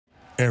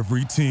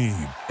Every team,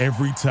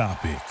 every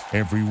topic,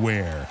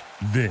 everywhere.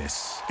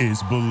 This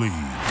is Believe.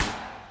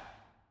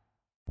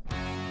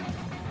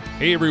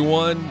 Hey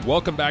everyone,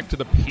 welcome back to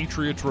the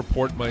Patriots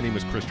Report. My name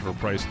is Christopher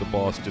Price, the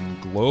Boston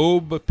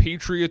Globe.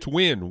 Patriots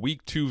win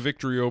Week 2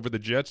 victory over the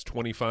Jets,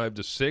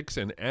 25-6,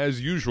 and as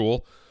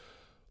usual,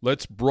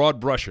 let's broad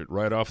brush it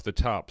right off the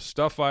top.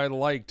 Stuff I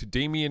liked: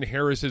 Damian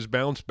Harris's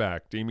bounce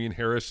back. Damian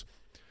Harris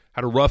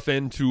had a rough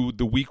end to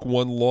the Week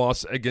 1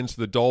 loss against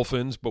the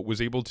Dolphins, but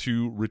was able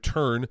to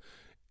return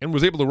and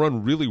was able to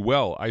run really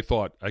well, I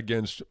thought,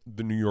 against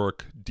the New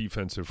York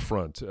defensive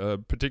front.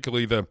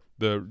 Particularly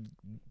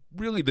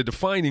the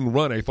defining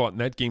run, I thought, in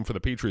that game for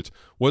the Patriots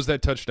was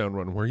that touchdown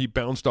run where he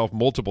bounced off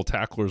multiple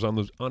tacklers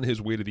on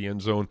his way to the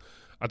end zone.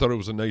 I thought it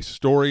was a nice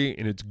story,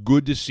 and it's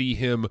good to see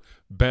him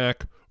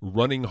back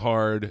running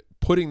hard,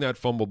 putting that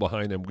fumble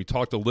behind him. We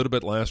talked a little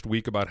bit last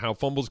week about how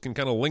fumbles can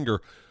kind of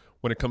linger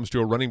when it comes to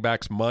a running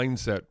back's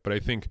mindset, but I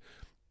think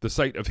the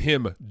sight of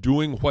him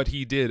doing what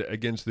he did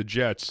against the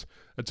Jets,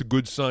 that's a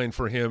good sign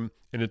for him,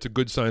 and it's a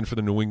good sign for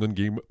the New England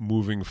game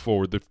moving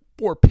forward. The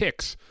 4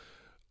 picks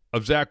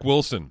of Zach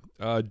Wilson.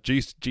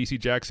 J.C.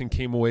 Jackson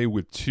came away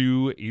with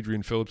 2,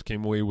 Adrian Phillips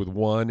came away with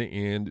 1,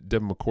 and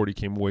Devin McCourty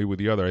came away with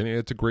the other. I think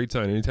that's a great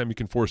sign. Anytime you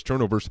can force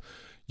turnovers,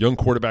 young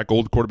quarterback,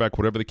 old quarterback,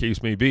 whatever the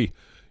case may be,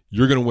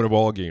 you're going to win a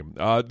ball game.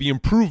 The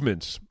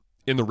improvements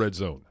in the red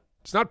zone.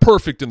 It's not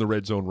perfect in the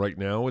red zone right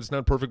now. It's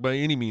not perfect by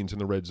any means in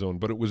the red zone,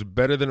 but it was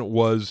better than it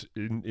was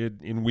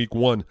in Week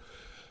 1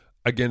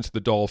 against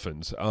the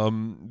Dolphins.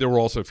 There were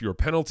also fewer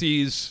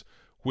penalties,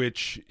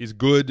 which is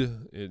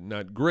good,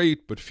 not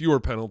great, but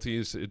fewer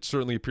penalties. It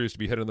certainly appears to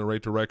be headed in the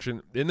right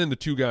direction. And then the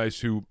 2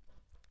 guys who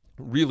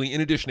really, in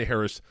addition to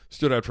Harris,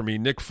 stood out for me.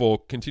 Nick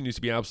Folk continues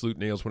to be absolute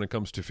nails when it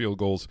comes to field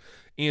goals,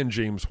 and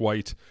James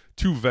White,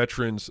 2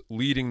 veterans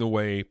leading the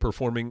way,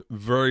 performing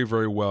very,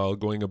 very well,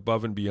 going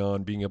above and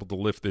beyond, being able to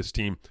lift this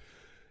team,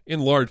 in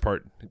large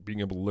part, being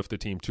able to lift the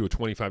team to a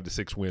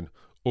 25-6 win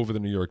over the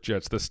New York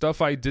Jets. The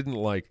stuff I didn't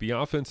like, the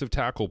offensive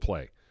tackle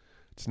play.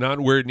 It's not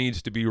where it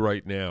needs to be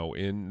right now,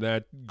 and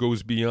that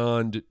goes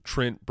beyond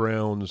Trent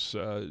Brown's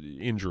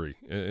injury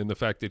and the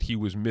fact that he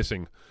was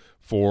missing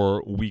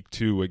for Week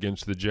 2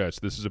 against the Jets.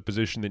 This is a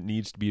position that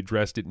needs to be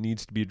addressed. It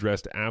needs to be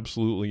addressed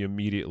absolutely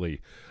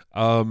immediately.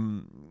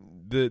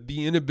 The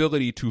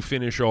inability to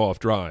finish off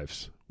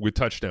drives with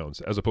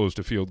touchdowns as opposed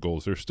to field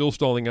goals. They're still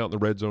stalling out in the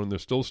red zone. They're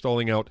still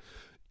stalling out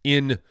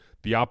in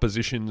the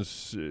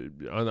opposition's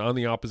on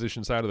the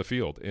opposition side of the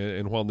field.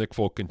 And while Nick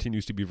Folk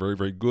continues to be very,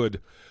 very good,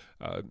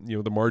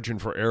 the margin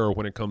for error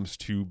when it comes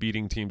to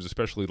beating teams,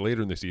 especially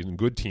later in the season,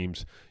 good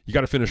teams, you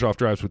got to finish off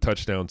drives with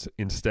touchdowns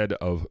instead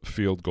of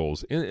field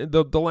goals. And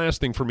the last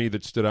thing for me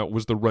that stood out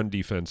was the run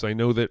defense. I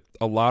know that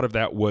a lot of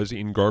that was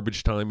in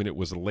garbage time, and it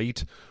was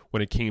late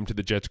when it came to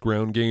the Jets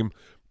ground game.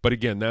 But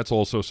again, that's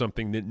also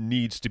something that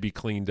needs to be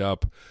cleaned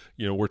up.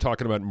 We're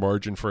talking about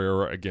margin for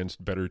error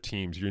against better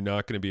teams. You're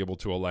not going to be able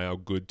to allow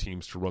good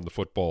teams to run the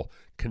football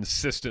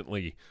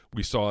consistently.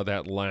 We saw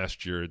that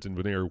last year. It's in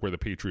an area where the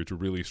Patriots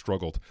really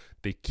struggled.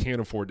 They can't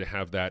afford to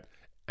have that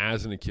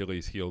as an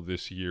Achilles heel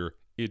this year.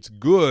 It's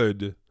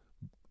good,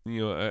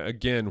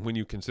 again, when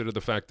you consider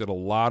the fact that a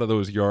lot of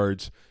those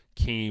yards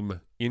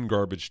came in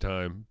garbage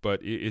time,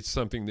 but it's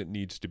something that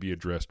needs to be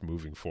addressed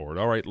moving forward.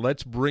 All right,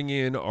 let's bring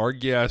in our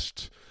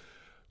guest.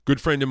 Good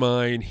friend of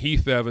mine,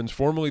 Heath Evans,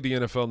 formerly the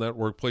NFL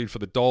Network, played for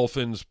the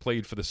Dolphins,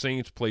 played for the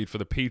Saints, played for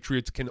the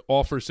Patriots, can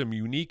offer some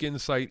unique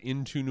insight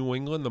into New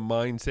England, the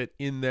mindset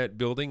in that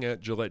building at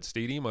Gillette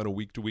Stadium on a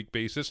week-to-week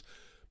basis,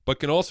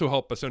 but can also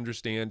help us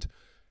understand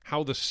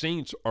how the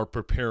Saints are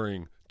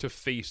preparing to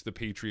face the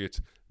Patriots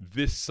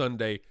this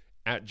Sunday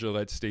at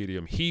Gillette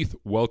Stadium. Heath,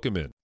 welcome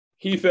in.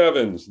 Heath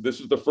Evans, this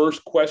is the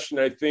first question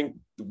I think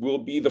will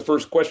be the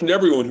first question to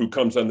everyone who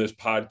comes on this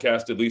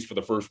podcast, at least for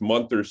the first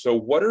month or so.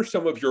 What are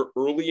some of your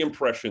early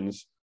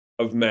impressions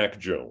of Mac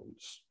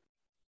Jones?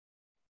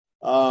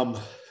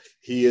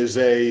 He's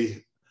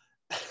a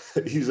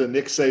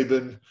Nick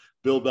Saban,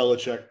 Bill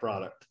Belichick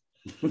product.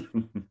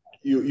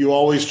 You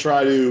always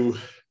try to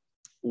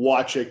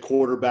watch a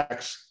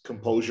quarterback's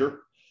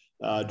composure.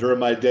 During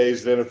my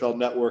days at NFL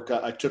Network,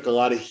 I took a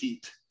lot of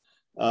heat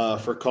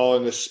for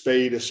calling a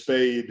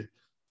spade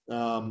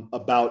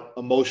about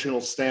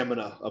emotional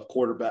stamina of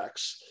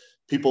quarterbacks.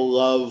 People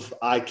love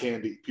eye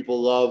candy.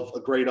 People love a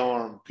great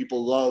arm.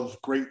 People love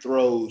great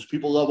throws.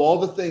 People love all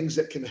the things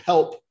that can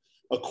help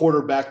a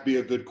quarterback be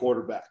a good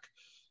quarterback.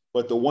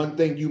 But the one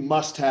thing you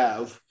must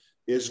have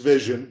is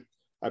vision.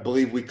 I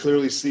believe we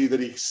clearly see that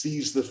he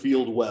sees the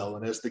field well.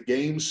 And as the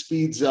game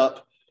speeds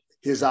up,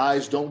 his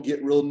eyes don't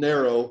get real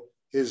narrow.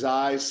 His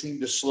eyes seem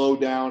to slow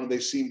down and they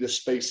seem to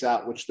space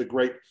out, which the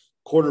great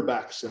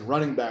quarterbacks and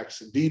running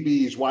backs and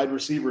DBs, wide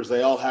receivers,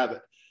 they all have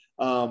it.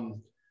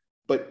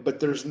 But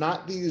there's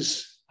not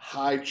these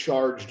high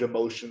charged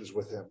emotions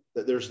with him,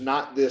 that there's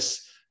not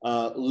this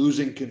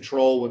losing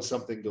control when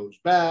something goes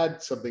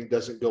bad, something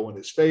doesn't go in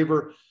his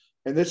favor.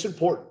 And that's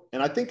important.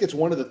 And I think it's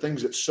one of the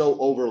things that's so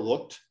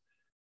overlooked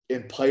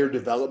in player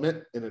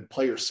development and in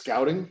player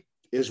scouting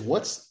is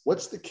what's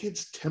the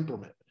kid's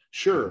temperament?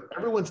 Sure,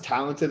 everyone's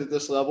talented at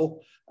this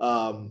level,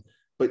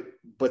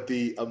 but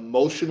the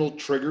emotional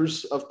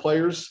triggers of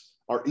players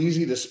are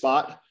easy to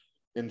spot.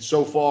 And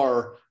so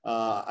far,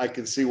 I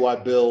can see why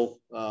Bill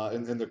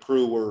and the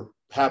crew were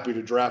happy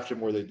to draft him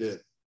where they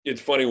did.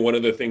 It's funny. One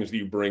of the things that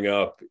you bring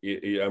up,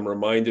 I'm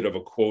reminded of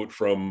a quote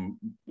from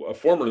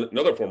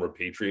another former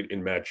Patriot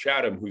in Matt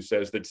Chatham, who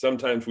says that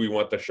sometimes we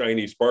want the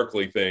shiny,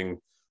 sparkly thing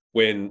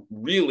when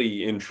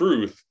really, in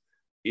truth,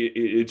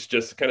 it's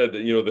just kind of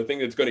the thing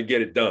that's going to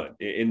get it done.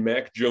 And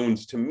Mac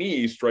Jones, to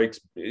me, strikes,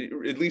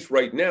 at least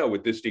right now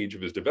with this stage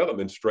of his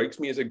development, strikes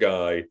me as a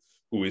guy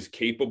who is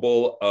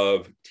capable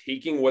of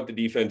taking what the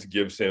defense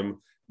gives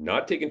him,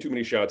 not taking too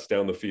many shots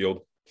down the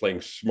field,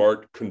 playing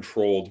smart,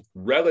 controlled,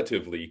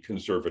 relatively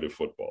conservative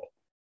football.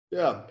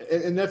 Yeah,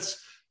 and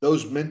that's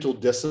those mental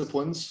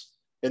disciplines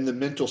and the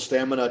mental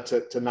stamina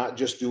to not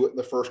just do it in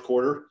the first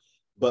quarter,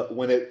 but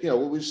when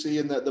what we see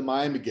in the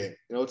Miami game,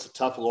 it's a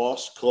tough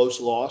loss,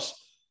 close loss,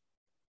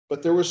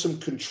 but there were some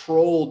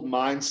controlled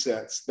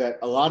mindsets that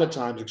a lot of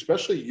times,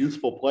 especially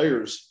youthful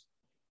players,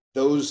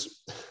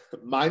 those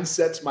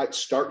mindsets might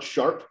start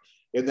sharp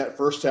in that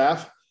first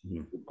half.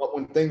 But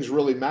when things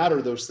really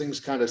matter, those things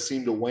kind of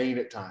seem to wane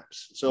at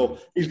times. So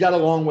he's got a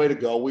long way to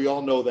go. We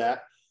all know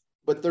that.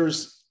 But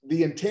there's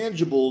the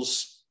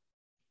intangibles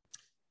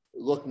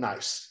look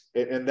nice.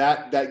 And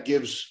that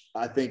gives,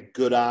 I think,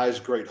 good eyes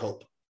great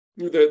hope.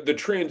 The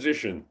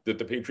transition that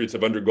the Patriots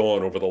have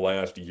undergone over the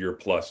last year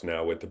plus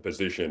now at the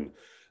position,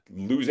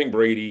 losing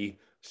Brady,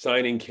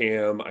 signing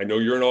Cam. I know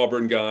you're an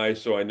Auburn guy,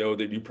 so I know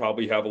that you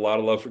probably have a lot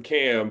of love for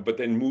Cam, but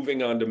then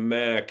moving on to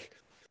Mac,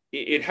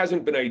 it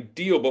hasn't been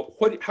ideal,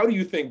 but how do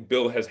you think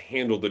Bill has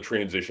handled the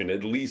transition,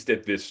 at least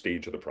at this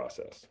stage of the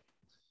process?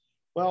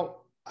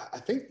 Well, I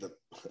think the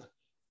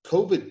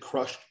COVID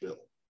crushed Bill.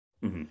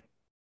 Mm-hmm.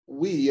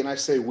 And I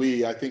say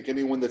we, I think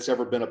anyone that's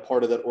ever been a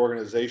part of that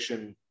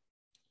organization,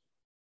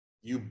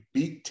 you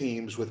beat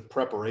teams with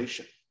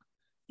preparation.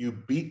 You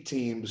beat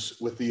teams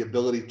with the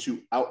ability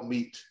to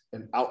out-meet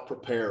and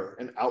out-prepare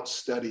and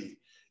out-study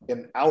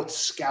and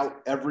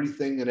out-scout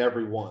everything and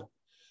everyone.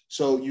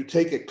 So you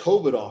take a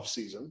COVID off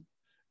season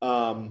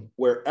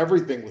where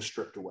everything was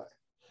stripped away.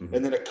 Mm-hmm.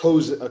 And then a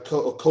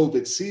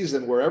COVID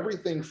season where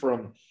everything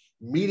from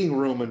meeting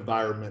room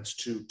environments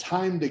to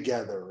time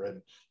together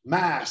and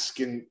mask,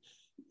 and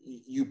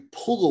you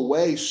pull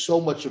away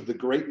so much of the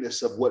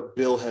greatness of what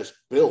Bill has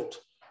built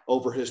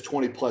over his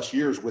 20 plus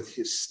years with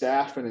his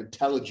staff and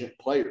intelligent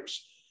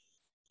players.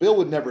 Bill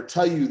would never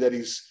tell you that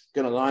he's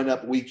going to line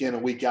up week in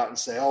and week out and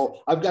say,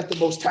 oh, I've got the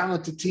most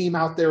talented team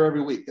out there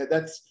every week.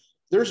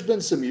 There's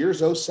been some years,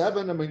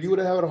 2007, I mean, you would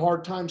have had a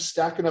hard time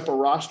stacking up a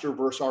roster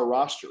versus our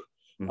roster.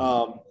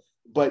 Mm-hmm.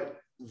 But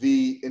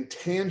the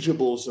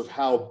intangibles of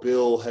how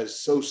Bill has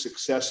so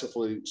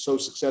successfully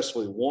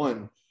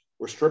won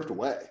were stripped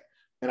away.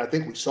 And I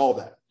think we saw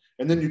that.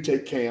 And then you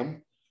take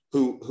Cam,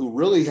 who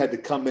really had to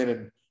come in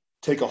and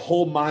take a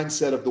whole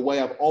mindset of the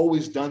way I've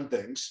always done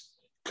things,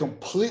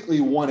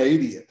 completely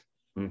 180 it.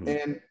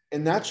 Mm-hmm.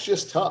 And that's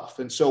just tough.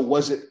 And so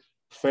was it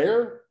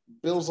fair?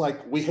 Bill's like,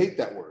 we hate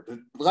that word.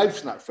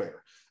 Life's not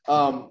fair.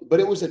 But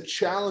it was a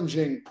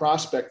challenging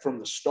prospect from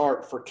the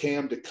start for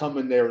Cam to come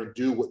in there and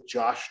do what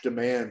Josh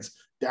demands,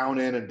 down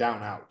in and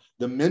down out.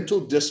 The mental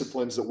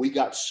disciplines that we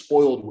got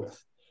spoiled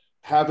with,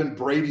 having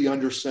Brady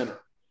under center,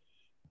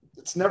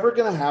 it's never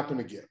going to happen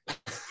again.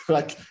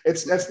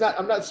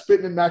 I'm not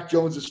spitting in Mac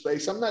Jones's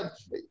face. I'm not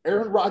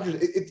Aaron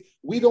Rodgers.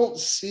 We don't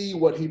see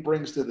what he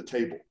brings to the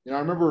table. I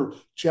remember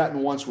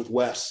chatting once with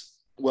Wes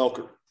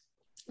Welker,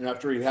 and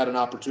after he had an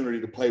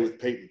opportunity to play with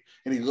Peyton,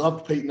 and he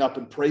loved Peyton up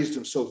and praised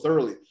him so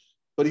thoroughly,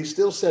 but he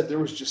still said there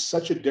was just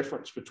such a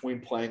difference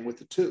between playing with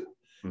the two.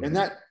 Mm-hmm.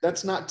 And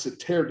that's not to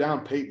tear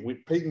down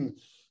Peyton. Peyton,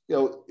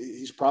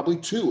 he's probably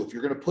 2 if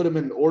you're going to put him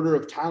in order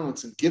of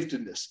talents and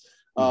giftedness.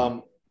 Mm-hmm.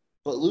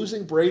 But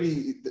losing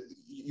Brady,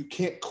 you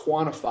can't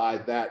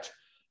quantify that.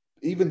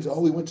 Even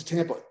though he went to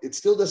Tampa, it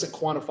still doesn't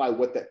quantify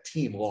what that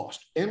team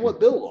lost and what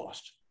Bill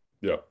lost.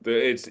 Yeah,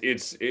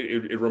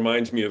 it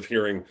reminds me of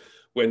hearing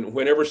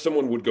whenever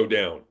someone would go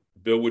down,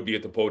 Bill would be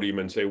at the podium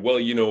and say, well,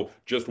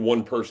 just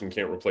one person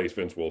can't replace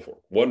Vince Wilfork.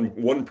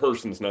 One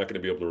person's not going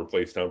to be able to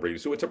replace Tom Brady.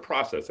 So it's a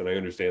process, and I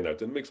understand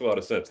that. It makes a lot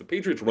of sense. The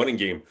Patriots running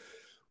game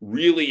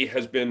really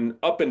has been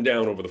up and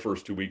down over the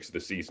first 2 weeks of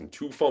the season.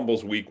 2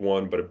 fumbles week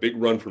 1, but a big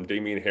run from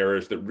Damian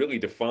Harris that really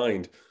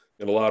defined,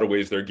 in a lot of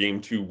ways, their game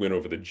 2 win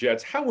over the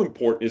Jets. How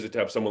important is it to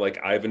have someone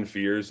like Ivan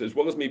Fears, as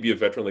well as maybe a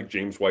veteran like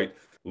James White,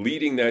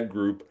 leading that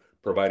group,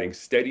 providing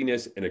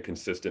steadiness and a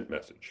consistent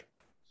message?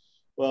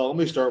 Well, let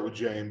me start with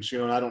James.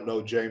 And I don't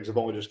know James. I've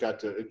only just got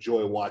to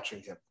enjoy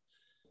watching him.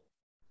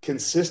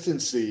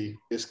 Consistency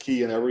is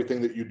key in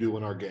everything that you do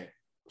in our game,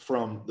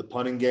 from the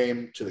punting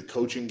game to the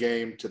coaching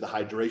game to the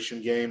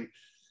hydration game.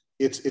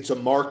 It's a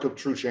mark of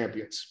true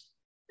champions.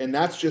 And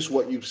that's just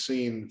what you've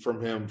seen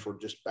from him for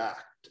just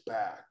back to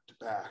back to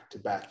back to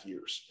back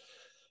years.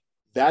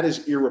 That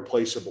is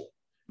irreplaceable.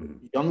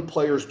 Mm-hmm. Young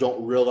players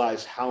don't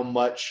realize how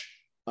much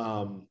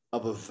of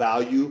a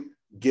value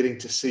getting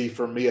to see,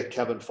 for me, a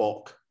Kevin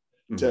Falk,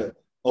 mm-hmm.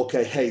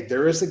 okay, hey,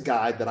 there is a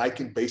guy that I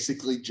can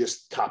basically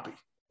just copy.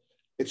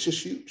 It's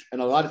just huge.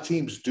 And a lot of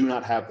teams do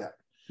not have that.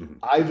 Mm-hmm.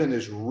 Ivan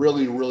is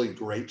really, really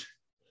great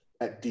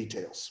at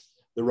details.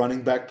 The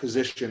running back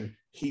position,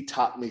 he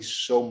taught me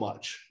so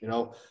much,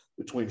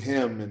 between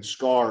him and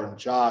Scar and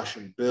Josh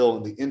and Bill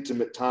and the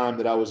intimate time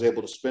that I was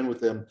able to spend with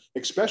them,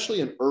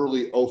 especially in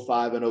early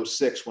 05 and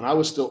 06, when I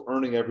was still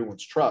earning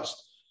everyone's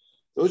trust.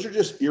 Those are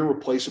just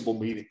irreplaceable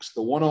meetings,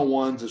 the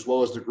one-on-ones as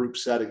well as the group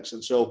settings.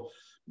 And so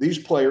these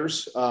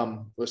players,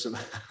 listen,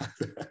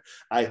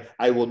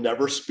 I will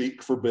never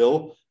speak for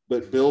Bill,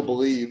 but Bill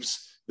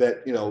believes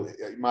that,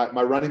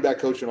 my running back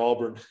coach in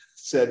Auburn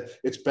said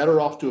it's better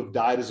off to have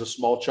died as a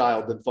small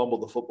child than fumble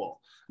the football.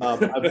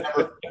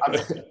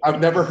 I've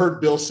never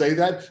heard Bill say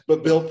that,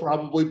 but Bill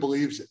probably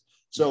believes it.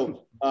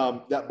 So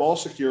that ball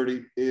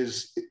security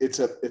it's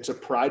a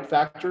pride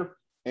factor.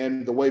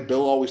 And the way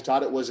Bill always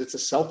taught it was it's a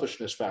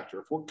selfishness factor.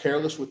 If we're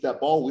careless with that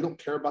ball, we don't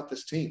care about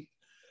this team.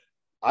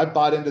 I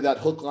bought into that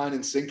hook, line,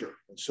 and sinker,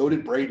 and so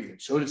did Brady,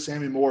 and so did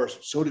Sammy Morris,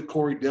 and so did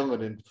Corey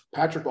Dillon and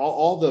Patrick.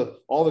 All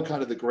the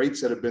kind of the greats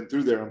that have been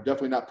through there. I'm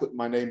definitely not putting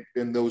my name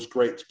in those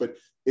greats, but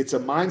it's a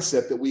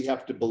mindset that we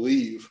have to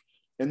believe.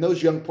 And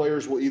those young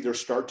players will either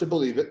start to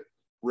believe it,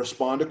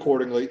 respond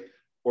accordingly,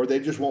 or they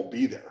just won't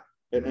be there.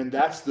 And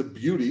that's the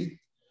beauty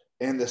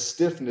and the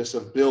stiffness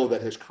of Bill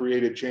that has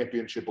created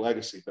championship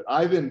legacy. But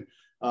Ivan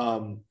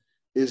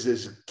is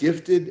as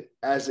gifted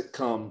as it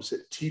comes at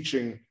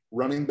teaching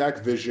running back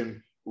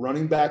vision,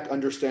 running back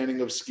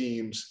understanding of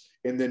schemes,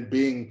 and then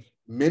being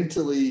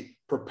mentally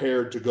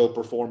prepared to go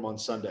perform on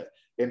Sunday.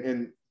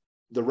 And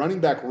the running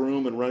back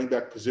room and running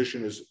back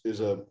position is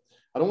a,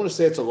 I don't want to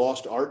say it's a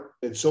lost art.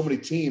 In so many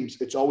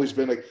teams, it's always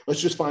been like,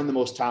 let's just find the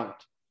most talent.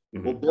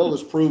 Mm-hmm. Well, Bill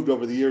has proved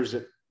over the years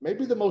that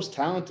maybe the most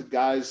talented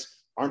guys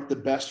aren't the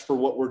best for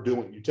what we're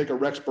doing. You take a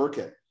Rex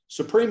Burkhead,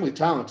 supremely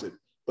talented,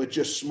 but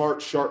just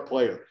smart, sharp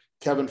player.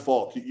 Kevin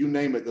Falk, you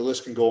name it, the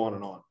list can go on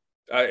and on.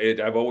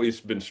 I've always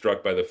been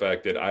struck by the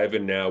fact that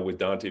Ivan now, with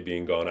Dante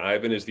being gone,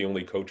 Ivan is the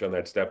only coach on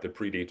that staff that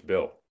predates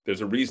Bill.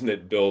 There's a reason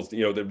that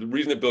the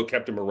reason that Bill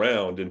kept him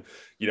around, and,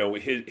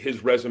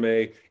 his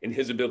resume and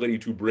his ability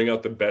to bring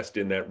out the best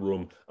in that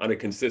room on a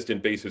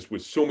consistent basis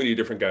with so many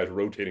different guys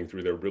rotating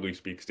through there really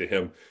speaks to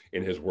him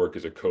in his work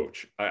as a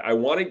coach. I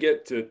want to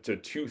get to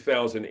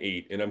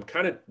 2008, and I'm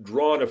kind of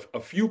drawing a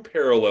few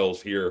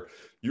parallels here.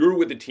 You were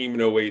with the team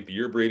in 08, the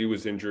year Brady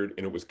was injured,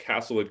 and it was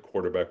Castle at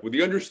quarterback, with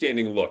the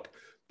understanding, look,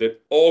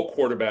 that all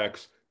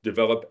quarterbacks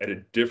develop at a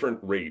different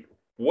rate.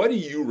 What do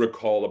you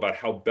recall about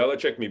how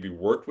Belichick maybe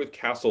worked with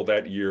Castle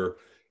that year,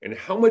 and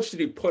how much did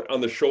he put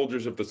on the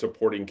shoulders of the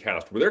supporting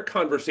cast? Were there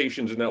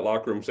conversations in that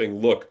locker room saying,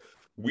 look,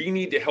 we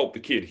need to help the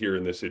kid here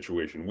in this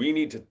situation. We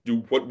need to do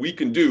what we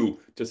can do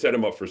to set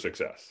him up for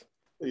success?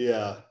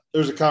 Yeah,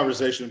 there's a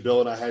conversation Bill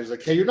and I had. He's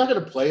like, hey, you're not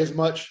going to play as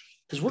much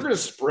because we're going to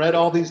spread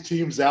all these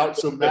teams out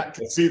so Matt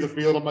can see the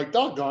field. I'm like,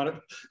 doggone it.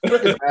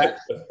 Look at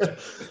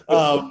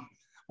that.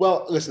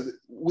 Well, listen,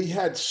 we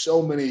had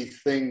so many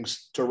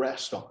things to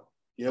rest on.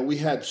 We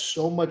had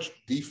so much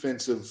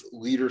defensive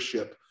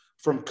leadership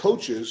from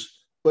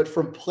coaches, but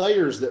from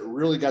players that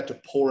really got to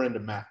pour into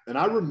Matt. And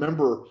I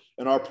remember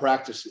in our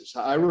practices,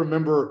 I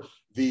remember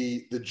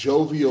the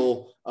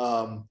jovial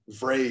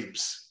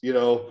Vrabes,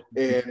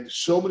 and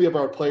so many of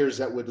our players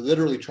that would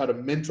literally try to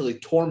mentally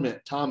torment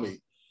Tommy,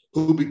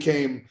 who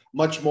became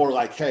much more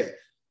like, hey,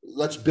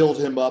 let's build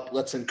him up.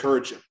 Let's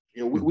encourage him.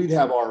 We'd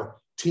have our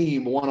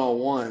team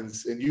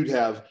one-on-ones, and you'd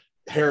have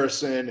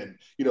Harrison and,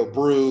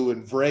 Brew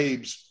and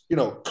Vrabes,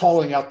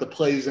 calling out the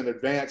plays in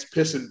advance,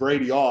 pissing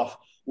Brady off.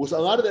 Was a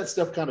lot of that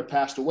stuff kind of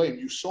passed away. And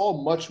you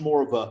saw much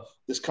more of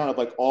this kind of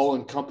like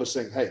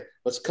all-encompassing, hey,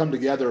 let's come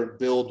together and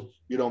build,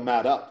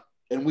 Matt up.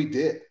 And we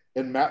did.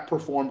 And Matt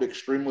performed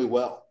extremely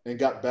well and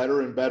got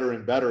better and better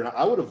and better. And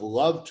I would have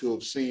loved to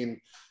have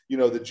seen,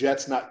 the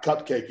Jets not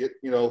cupcake it,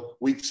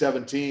 week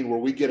 17, where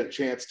we get a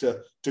chance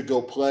to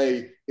go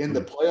play in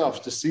the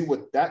playoffs to see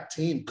what that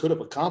team could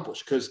have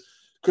accomplished. Because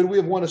could we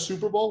have won a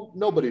Super Bowl?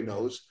 Nobody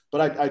knows.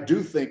 But I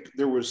do think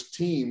there was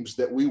teams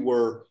that we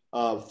were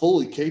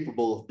fully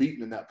capable of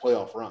beating in that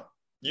playoff run.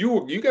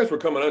 You guys were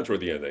coming on toward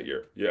the end of that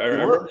year. Yeah, I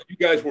remember you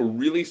guys were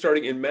really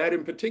starting, and Matt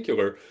in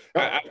particular,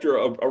 after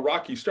a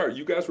rocky start,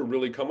 you guys were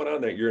really coming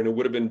on that year. And it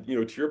would have been,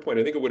 to your point,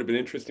 I think it would have been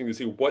interesting to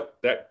see what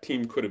that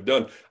team could have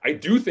done. I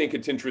do think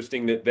it's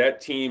interesting that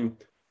team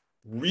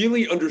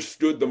really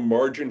understood the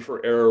margin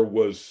for error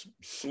was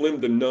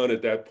slim to none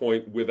at that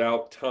point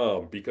without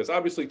Tom, because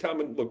obviously Tom,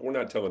 and look, we're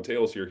not telling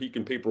tales here. He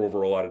can paper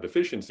over a lot of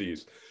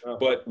deficiencies,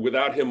 but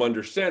without him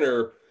under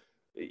center,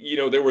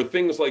 there were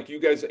things like you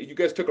guys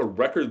took a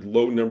record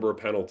low number of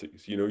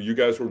penalties. You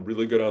guys were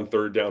really good on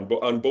third down,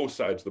 but on both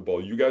sides of the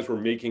ball, you guys were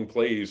making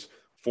plays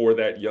for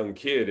that young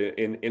kid.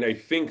 And I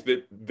think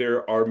that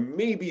there are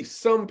maybe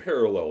some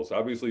parallels.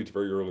 Obviously, it's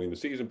very early in the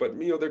season, but,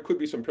 there could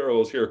be some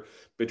parallels here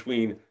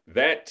between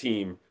that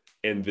team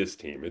and this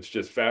team. It's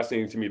just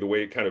fascinating to me the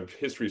way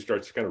history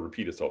starts to kind of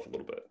repeat itself a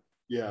little bit.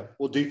 Yeah.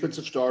 Well,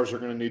 defensive stars are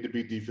going to need to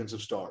be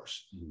defensive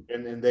stars.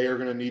 Mm-hmm. And they are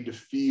going to need to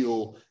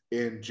feel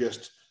in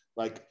just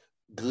like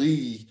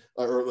glee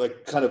or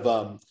like kind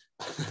of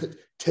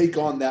take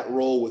on that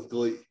role with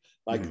glee.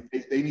 Like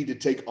they need to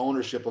take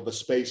ownership of a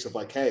space of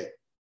like, hey,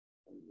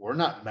 we're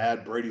not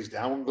mad Brady's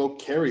down. We'll go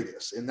carry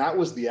this. And that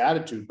was the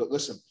attitude. But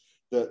listen,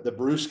 the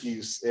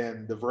Brewskis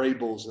and the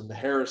Vrabels and the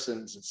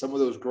Harrisons and some of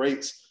those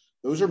greats,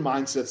 those are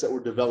mindsets that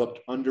were developed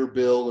under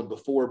Bill and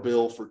before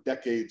Bill for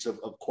decades of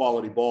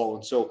quality ball.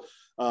 And so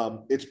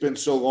it's been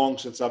so long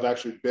since I've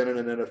actually been in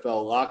an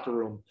NFL locker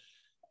room.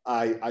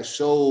 I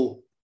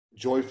so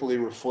joyfully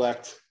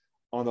reflect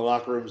on the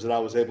locker rooms that I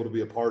was able to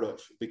be a part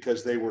of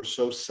because they were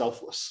so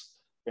selfless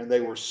and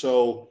they were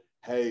so,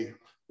 hey,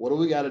 what do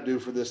we got to do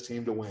for this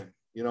team to win?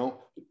 You know,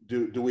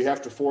 do we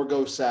have to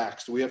forego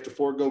sacks? Do we have to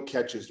forego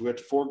catches? Do we have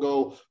to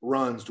forego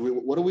runs?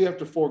 What do we have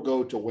to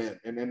forego to win?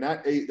 And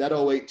that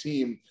 08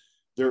 team,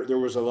 there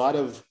was a lot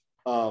of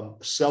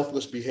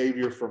selfless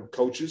behavior from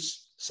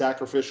coaches,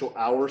 sacrificial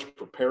hours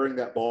preparing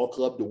that ball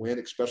club to win,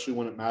 especially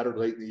when it mattered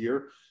late in the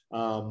year.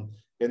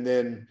 And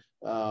then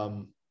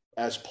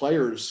as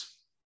players,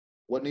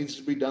 what needs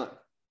to be done?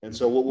 And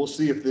so we'll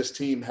see if this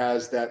team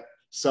has that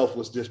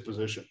selfless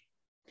disposition.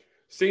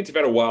 Saints have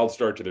had a wild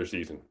start to their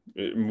season,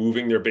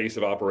 moving their base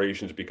of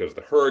operations because of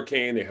the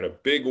hurricane. They had a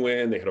big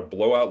win. They had a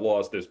blowout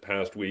loss this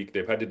past week.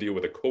 They've had to deal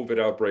with a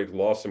COVID outbreak,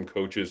 lost some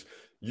coaches.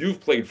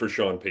 You've played for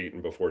Sean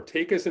Payton before.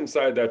 Take us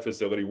inside that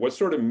facility. What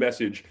sort of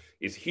message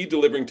is he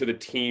delivering to the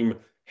team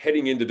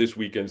heading into this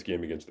weekend's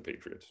game against the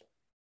Patriots?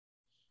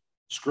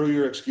 Screw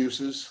your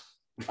excuses.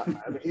 I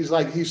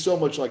mean, he's so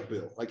much like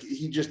Bill. Like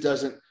he just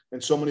doesn't,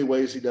 in so many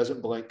ways, he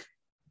doesn't blink.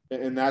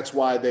 And that's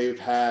why they've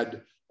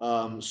had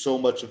so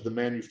much of the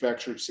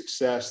manufactured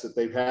success that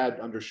they've had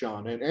under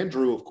Sean and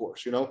Drew, of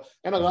course, you know,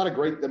 and a lot of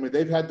great, I mean,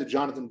 they've had the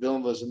Jonathan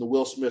Villavas and the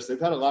Will Smiths. They've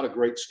had a lot of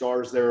great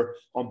stars there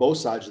on both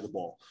sides of the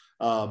ball.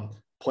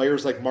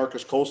 Players like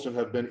Marcus Colston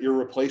have been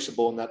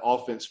irreplaceable in that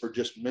offense for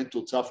just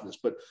mental toughness.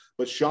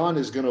 But Sean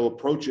is going to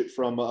approach it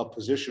from a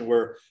position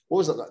where, what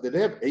was it? Did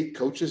they have 8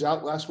 coaches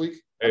out last week?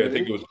 I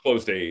think it was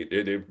close to 8.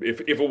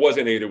 If it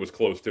wasn't 8, it was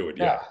close to it.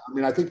 Yeah. I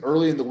mean, I think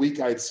early in the week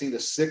I had seen a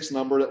 6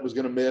 number that was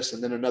going to miss,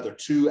 and then another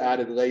 2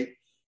 added late.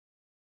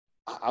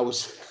 I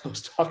was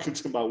talking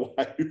to my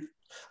wife.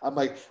 I'm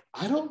like,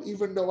 I don't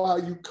even know how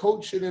you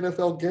coach an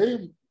NFL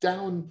game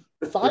down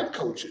 5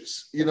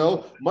 coaches, you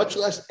know, much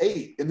less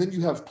 8. And then you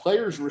have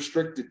players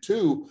restricted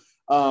too.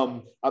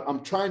 I'm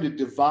trying to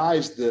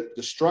devise the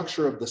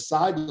structure of the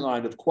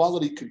sideline of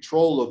quality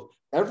control of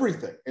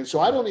everything. And so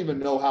I don't even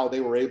know how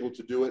they were able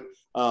to do it.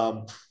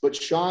 But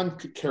Sean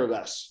could care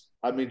less.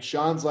 I mean,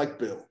 Sean's like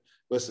Bill.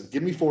 Listen,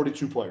 give me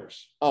 42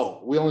 players.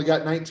 Oh, we only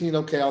got 19.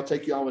 Okay, I'll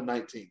take you on with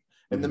 19.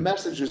 And the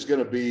message is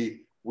going to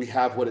be, we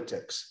have what it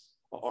takes.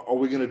 Are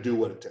we going to do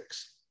what it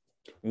takes?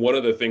 One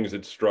of the things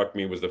that struck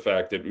me was the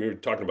fact that we were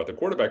talking about the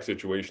quarterback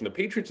situation. The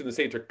Patriots and the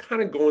Saints are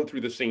kind of going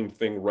through the same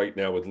thing right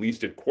now, at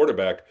least at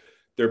quarterback.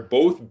 They're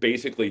both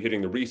basically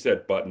hitting the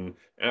reset button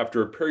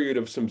after a period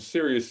of some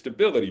serious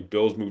stability.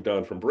 Bill's moved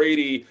on from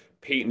Brady.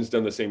 Peyton's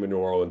done the same in New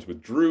Orleans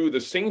with Drew.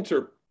 The Saints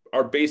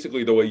are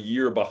basically, though, a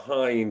year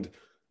behind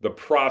the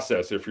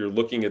process. If you're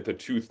looking at the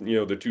two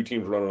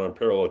teams running on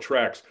parallel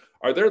tracks,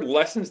 are there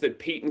lessons that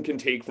Peyton can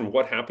take from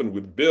what happened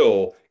with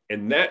Bill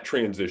and that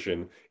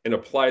transition and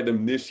apply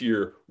them this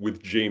year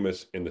with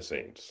Jameis and the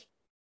Saints?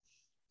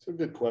 It's a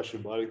good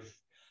question, buddy.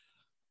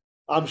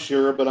 I'm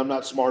sure, but I'm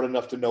not smart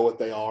enough to know what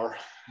they are.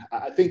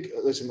 I think,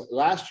 listen,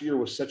 last year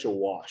was such a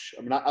wash.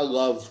 I mean, I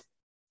love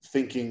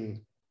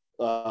thinking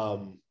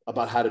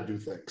about how to do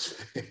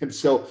things. And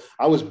so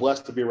I was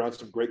blessed to be around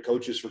some great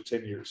coaches for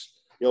 10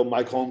 years. You know,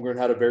 Mike Holmgren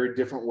had a very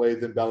different way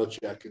than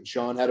Belichick, and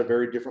Sean had a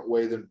very different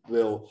way than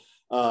Bill.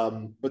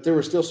 But there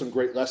were still some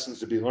great lessons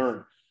to be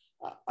learned.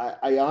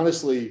 I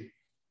honestly,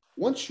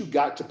 once you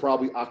got to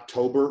probably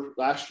October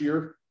last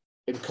year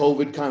and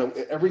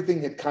COVID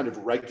everything had kind of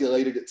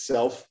regulated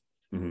itself.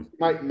 You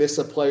might miss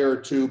a player or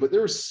two, but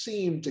there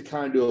seemed to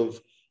kind of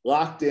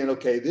locked in,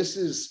 okay, this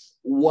is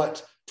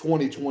what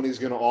 2020 is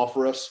going to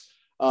offer us.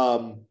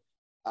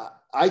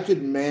 I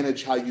could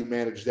manage how you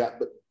manage that,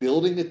 but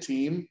building a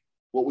team,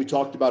 what we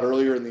talked about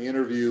earlier in the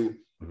interview,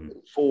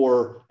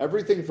 for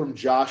everything from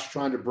Josh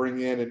trying to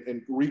bring in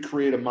and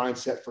recreate a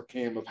mindset for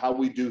Cam of how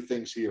we do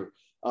things here.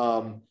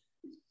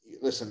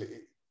 Listen,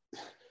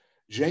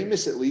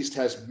 Jameis at least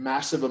has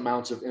massive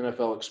amounts of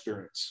NFL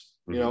experience.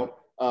 You know,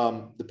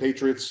 the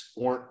Patriots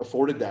weren't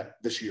afforded that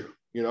this year.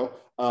 You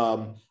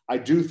know, I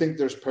do think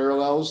there's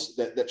parallels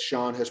that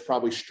Sean has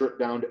probably stripped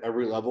down to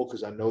every level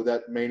because I know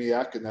that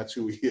maniac and that's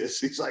who he is.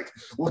 He's like,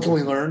 what can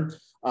we learn?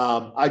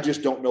 I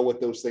just don't know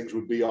what those things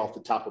would be off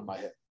the top of my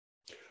head.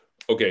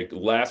 Okay,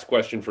 last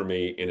question for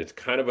me, and it's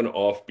kind of an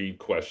offbeat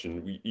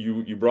question.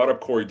 You brought up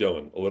Corey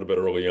Dillon a little bit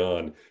early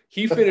on.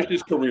 He finished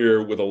his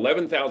career with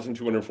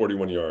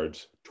 11,241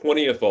 yards,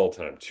 20th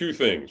all-time. 2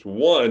 things.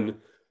 One,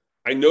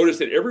 I noticed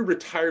that every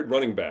retired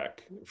running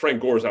back,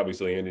 Frank Gore's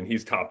obviously in, and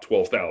he's top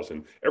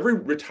 12,000. Every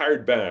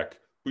retired back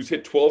who's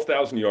hit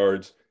 12,000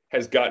 yards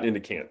has gotten into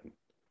Canton.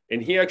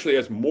 And he actually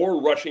has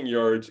more rushing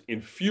yards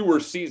in fewer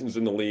seasons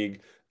in the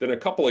league than a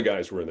couple of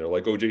guys who were in there,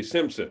 like O.J.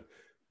 Simpson.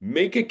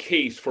 Make a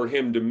case for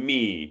him to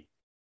me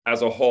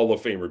as a Hall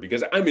of Famer,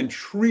 because I'm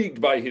intrigued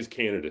by his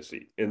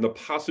candidacy and the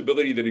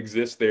possibility that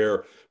exists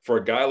there for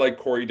a guy like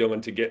Corey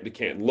Dillon to get into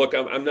Canton. Look,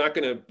 I'm not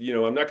gonna,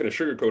 I'm not gonna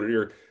sugarcoat it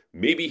here.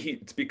 Maybe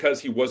it's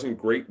because he wasn't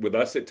great with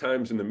us at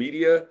times in the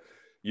media.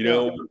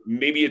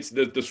 Maybe it's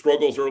the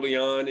struggles early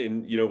on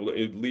in,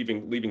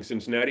 leaving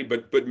Cincinnati,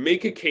 but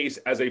make a case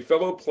as a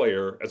fellow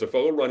player, as a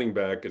fellow running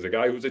back, as a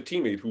guy who's a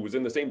teammate who was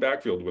in the same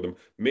backfield with him,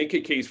 make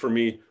a case for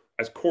me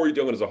as Corey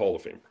Dillon as a Hall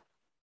of Famer.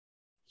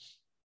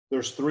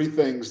 There's three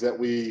things that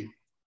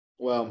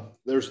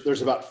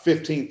there's about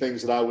 15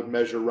 things that I would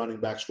measure running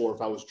backs for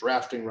if I was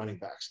drafting running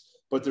backs.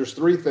 But there's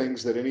three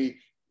things that any,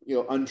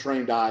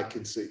 untrained eye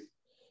can see.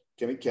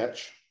 Can he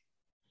catch?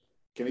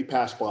 Can he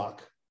pass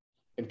block?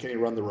 And can he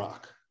run the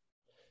rock?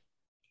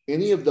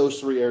 Any of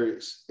those three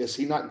areas, is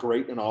he not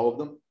great in all of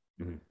them?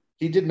 Mm-hmm.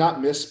 He did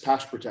not miss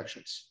pass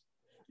protections.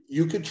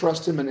 You could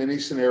trust him in any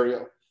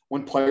scenario.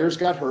 When players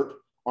got hurt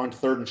on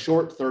 3rd and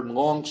short, 3rd and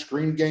long,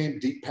 screen game,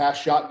 deep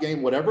pass shot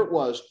game, whatever it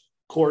was,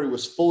 Corey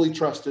was fully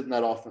trusted in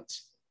that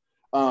offense.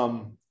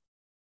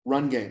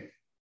 Run game.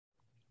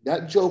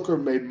 That joker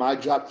made my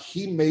job.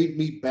 He made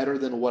me better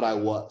than what I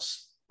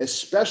was,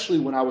 especially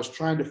when I was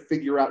trying to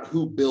figure out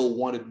who Bill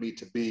wanted me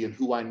to be and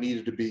who I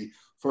needed to be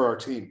for our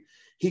team.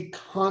 He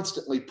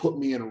constantly put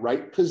me in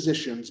right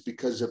positions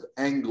because of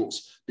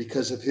angles,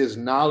 because of his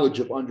knowledge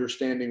of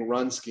understanding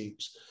run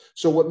schemes.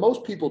 So what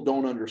most people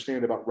don't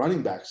understand about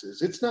running backs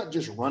is it's not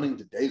just running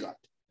to daylight.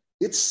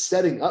 It's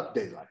setting up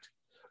daylight.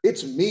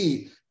 It's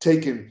me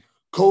taking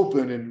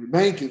Copen and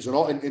Mankins and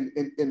all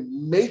and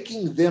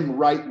making them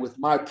right with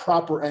my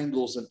proper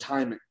angles and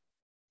timing.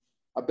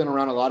 I've been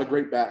around a lot of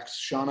great backs.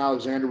 Sean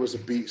Alexander was a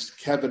beast.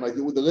 Kevin,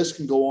 the list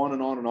can go on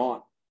and on and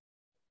on.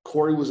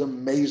 Corey was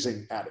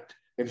amazing at it.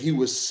 And he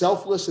was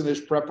selfless in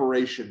his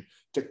preparation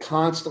to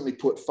constantly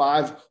put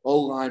 5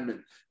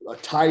 O-linemen, a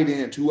tight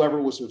end,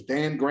 whoever was with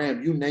Dan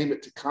Graham, you name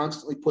it, to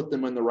constantly put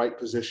them in the right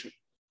position.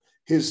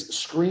 His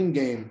screen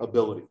game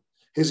ability,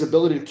 his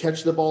ability to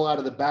catch the ball out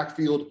of the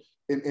backfield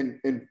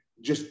in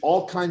just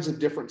all kinds of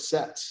different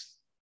sets.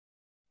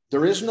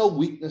 There is no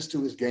weakness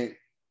to his game.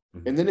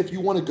 And then if you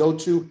want to go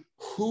to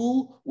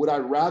who would I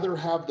rather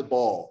have the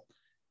ball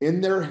in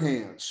their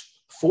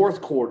hands,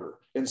 4th quarter,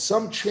 in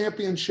some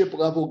championship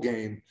level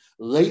game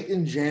late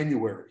in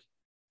January,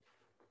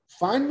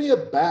 find me a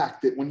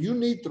back that when you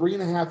need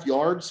 3.5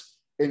 yards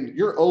and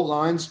your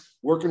O-line's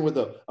working with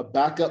a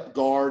backup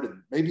guard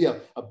and maybe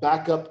a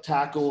backup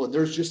tackle, and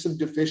there's just some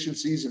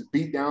deficiencies and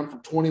beat down from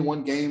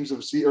 21 games of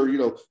a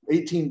season, or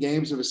 18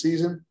 games of a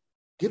season,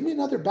 give me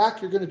another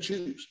back you're going to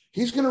choose.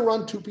 He's going to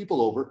run 2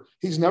 people over.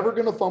 He's never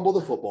going to fumble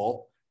the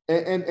football.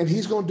 And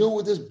he's going to do it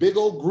with this big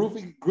old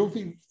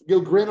groovy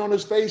grin on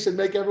his face and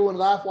make everyone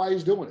laugh while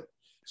he's doing it.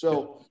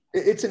 So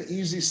it's an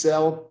easy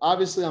sell.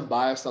 Obviously, I'm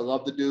biased. I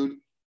love the dude.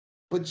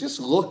 But just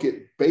look at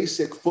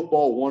basic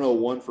football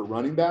 101 for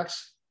running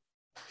backs.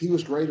 He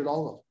was great at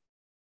all of them.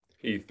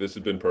 Heath, this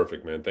has been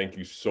perfect, man. Thank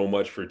you so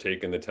much for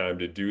taking the time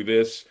to do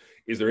this.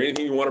 Is there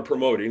anything you want to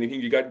promote? Anything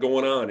you got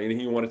going on?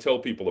 Anything you want to tell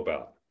people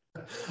about?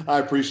 I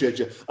appreciate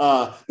you.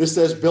 This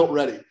says Built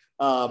Ready.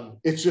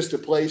 It's just a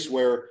place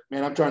where,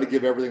 man, I'm trying to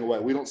give everything away.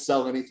 We don't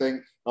sell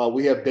anything.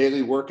 We have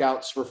daily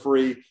workouts for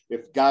free.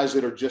 If guys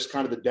that are just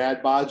kind of the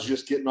dad bods,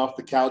 just getting off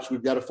the couch,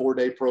 we've got a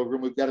 4-day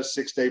program. We've got a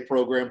 6-day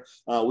program.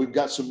 We've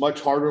got some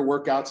much harder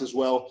workouts as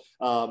well.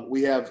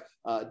 We have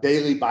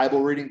daily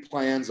Bible reading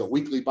plans, a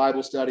weekly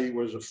Bible study.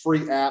 There's a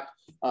free app.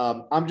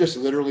 I'm just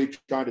literally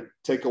trying to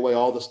take away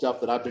all the stuff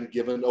that I've been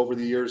given over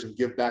the years and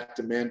give back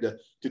to men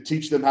to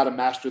teach them how to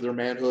master their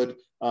manhood.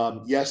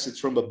 Yes, it's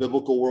from a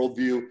biblical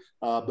worldview,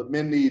 but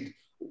men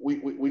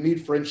we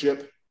need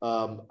friendship.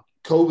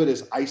 COVID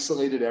has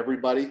isolated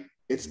everybody.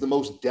 It's the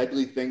most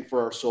deadly thing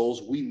for our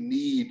souls. We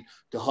need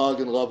to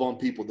hug and love on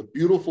people. The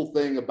beautiful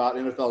thing about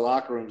NFL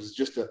locker rooms is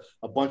just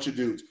a bunch of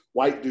dudes,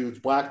 white dudes,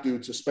 black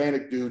dudes,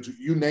 Hispanic dudes,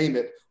 you name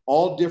it,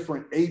 all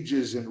different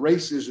ages and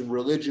races and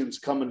religions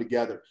coming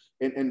together.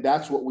 And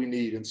that's what we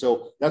need. And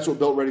so that's what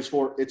Built Ready's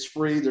for. It's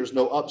free. There's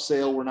no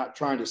upsell. We're not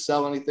trying to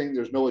sell anything.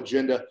 There's no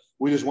agenda.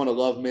 We just want to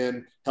love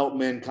men, help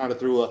men kind of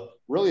through a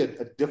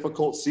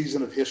difficult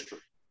season of history.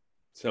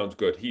 Sounds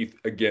good. Heath,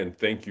 again,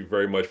 thank you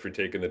very much for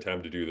taking the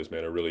time to do this,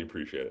 man. I really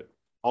appreciate it.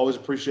 Always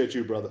appreciate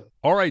you, brother.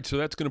 All right, so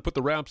that's going to put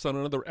the wraps on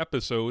another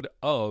episode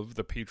of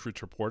the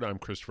Patriots Report. I'm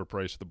Christopher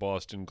Price of the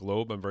Boston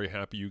Globe. I'm very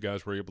happy you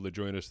guys were able to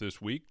join us this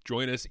week.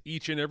 Join us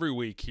each and every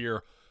week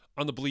here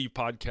on the Believe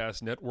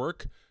Podcast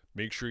Network.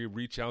 Make sure you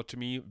reach out to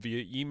me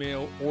via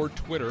email or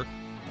Twitter.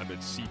 I'm at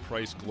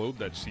cpriceglobe.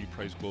 That's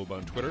cpriceglobe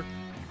on Twitter.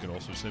 You can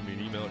also send me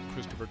an email at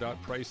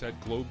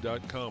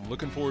christopher.price@globe.com.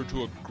 Looking forward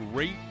to a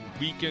great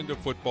weekend of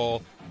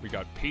football. We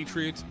got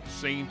Patriots,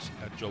 Saints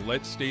at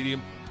Gillette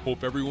Stadium.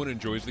 Hope everyone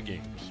enjoys the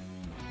games.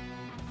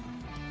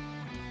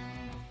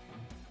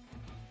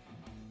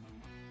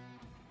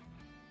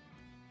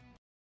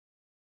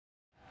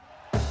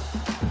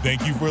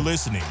 Thank you for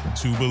listening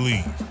to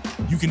Believe.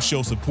 You can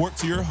show support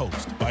to your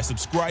host by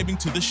subscribing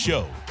to the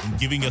show and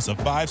giving us a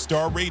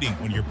 5-star rating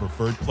on your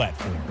preferred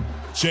platform.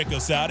 Check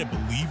us out at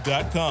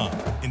Believe.com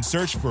and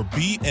search for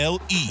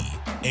BLEAV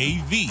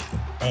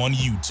on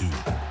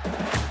YouTube.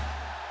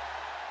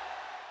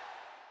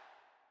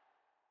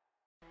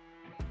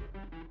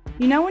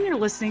 You know when you're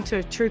listening to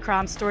a true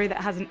crime story that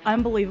has an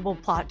unbelievable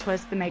plot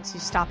twist that makes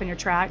you stop in your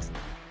tracks?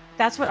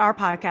 That's what our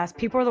podcast,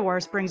 People Are the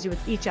Worst, brings you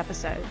with each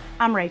episode.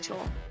 I'm Rachel.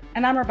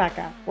 And I'm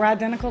Rebecca. We're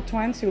identical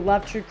twins who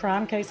love true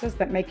crime cases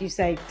that make you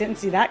say, didn't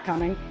see that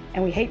coming,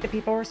 and we hate the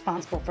people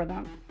responsible for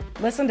them.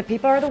 Listen to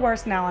People Are the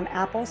Worst now on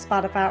Apple,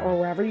 Spotify, or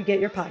wherever you get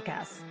your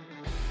podcasts.